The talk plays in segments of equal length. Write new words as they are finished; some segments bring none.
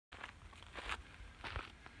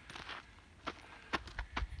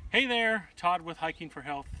Hey there, Todd with Hiking for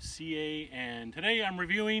Health CA, and today I'm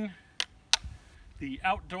reviewing the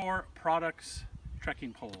Outdoor Products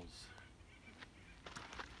trekking poles.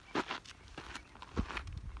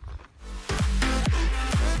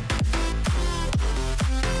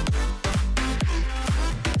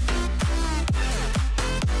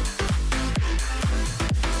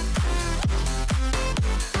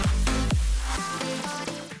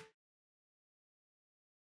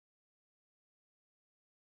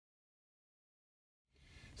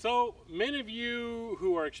 So many of you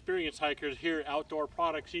who are experienced hikers hear Outdoor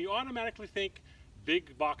Products, you automatically think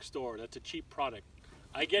big box store. That's a cheap product.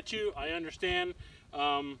 I get you, I understand.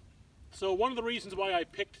 So one of the reasons why I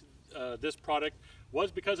picked this product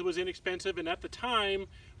was because it was inexpensive, and at the time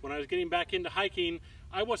when I was getting back into hiking,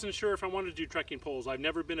 I wasn't sure if I wanted to do trekking poles. I've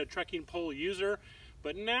never been a trekking pole user,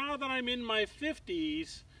 but now that I'm in my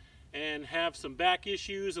 50s and have some back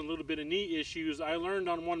issues and a little bit of knee issues, I learned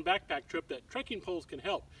on one backpack trip that trekking poles can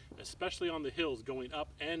help, especially on the hills going up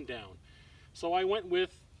and down. So I went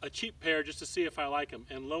with a cheap pair just to see if I like them,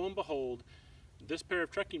 and lo and behold, this pair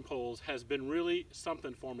of trekking poles has been really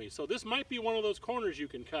something for me. So this might be one of those corners you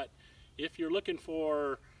can cut if you're looking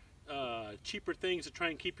for cheaper things to try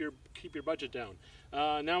and keep your budget down.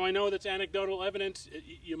 Now I know that's anecdotal evidence.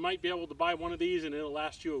 You might be able to buy one of these and it'll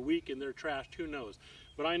last you a week and they're trashed, who knows.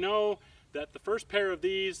 But I know that the first pair of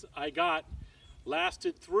these I got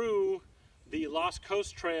lasted through the Lost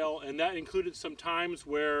Coast Trail, and that included some times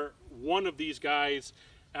where one of these guys,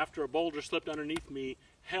 after a boulder slipped underneath me,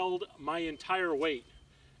 held my entire weight,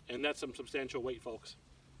 and that's some substantial weight, folks.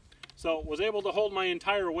 So was able to hold my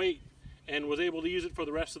entire weight and was able to use it for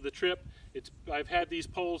the rest of the trip. I've had these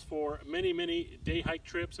poles for many day hike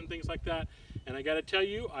trips and things like that, and I got to tell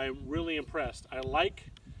you, I'm really impressed. I like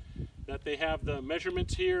that they have the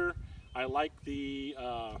measurements here. I like the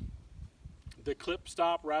clip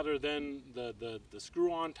stop rather than the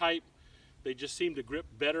screw-on type. They just seem to grip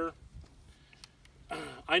better.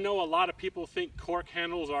 I know a lot of people think cork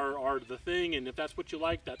handles are the thing, and if that's what you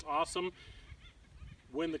like, that's awesome.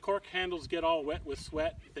 When the cork handles get all wet with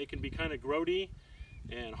sweat, they can be kind of grody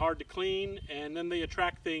and hard to clean, and then they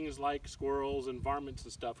attract things like squirrels and varmints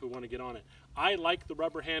and stuff who want to get on it. I like the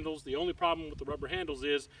rubber handles. The only problem with the rubber handles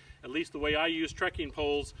is, at least the way I use trekking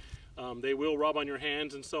poles, they will rub on your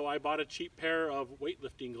hands, and so I bought a cheap pair of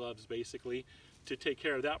weightlifting gloves basically to take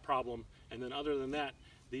care of that problem. And then other than that,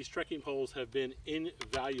 these trekking poles have been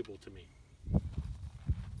invaluable to me.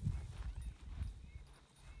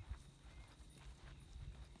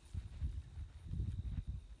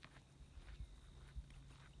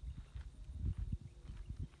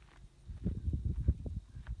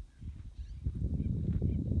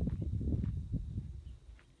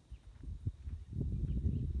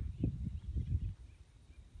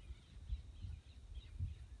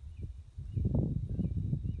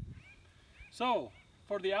 So,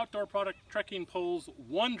 for the Outdoor Product trekking poles,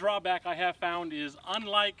 one drawback I have found is,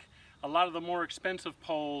 unlike a lot of the more expensive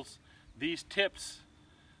poles, these tips,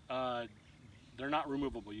 they're not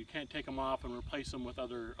removable. You can't take them off and replace them with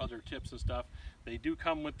other tips and stuff. They do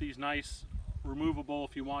come with these nice removable,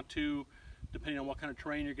 if you want to, depending on what kind of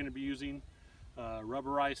terrain you're going to be using,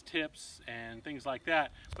 rubberized tips and things like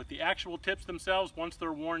that. But the actual tips themselves, once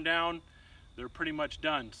they're worn down, they're pretty much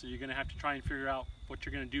done. So you're going to have to try and figure out what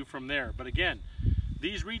you're going to do from there. But again,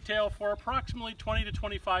 these retail for approximately $20 to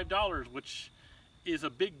 $25, which is a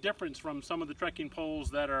big difference from some of the trekking poles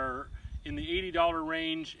that are in the $80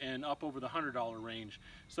 range and up over the $100 range.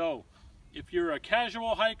 So if you're a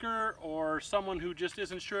casual hiker or someone who just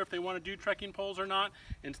isn't sure if they want to do trekking poles or not,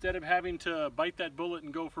 instead of having to bite that bullet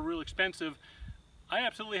and go for real expensive, I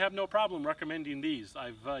absolutely have no problem recommending these.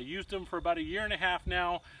 I've used them for about 1.5 years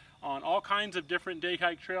now on all kinds of different day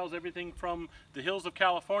hike trails, everything from the hills of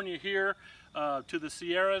California here to the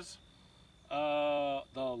Sierras. The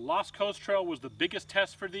Lost Coast Trail was the biggest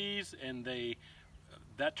test for these, and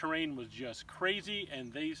that terrain was just crazy,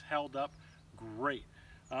 and these held up great.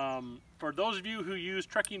 For those of you who use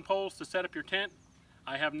trekking poles to set up your tent,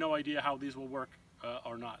 I have no idea how these will work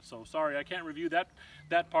or not. So sorry, I can't review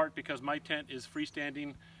that part because my tent is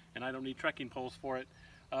freestanding and I don't need trekking poles for it.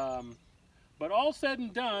 But all said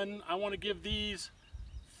and done, I want to give these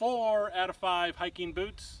 4 out of 5 hiking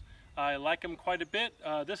boots. I like them quite a bit.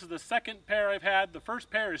 This is the second pair I've had. The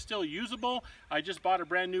first pair is still usable. I just bought a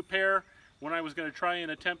brand new pair when I was going to try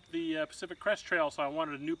and attempt the Pacific Crest Trail, so I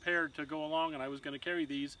wanted a new pair to go along, and I was going to carry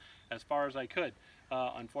these as far as I could.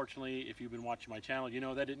 Unfortunately, if you've been watching my channel, you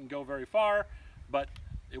know that didn't go very far, but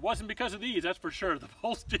it wasn't because of these, that's for sure. The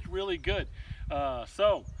poles did really good.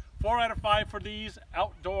 So 4 out of 5 for these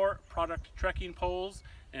outdoor product trekking poles.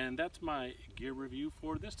 And that's my gear review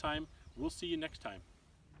for this time. We'll see you next time.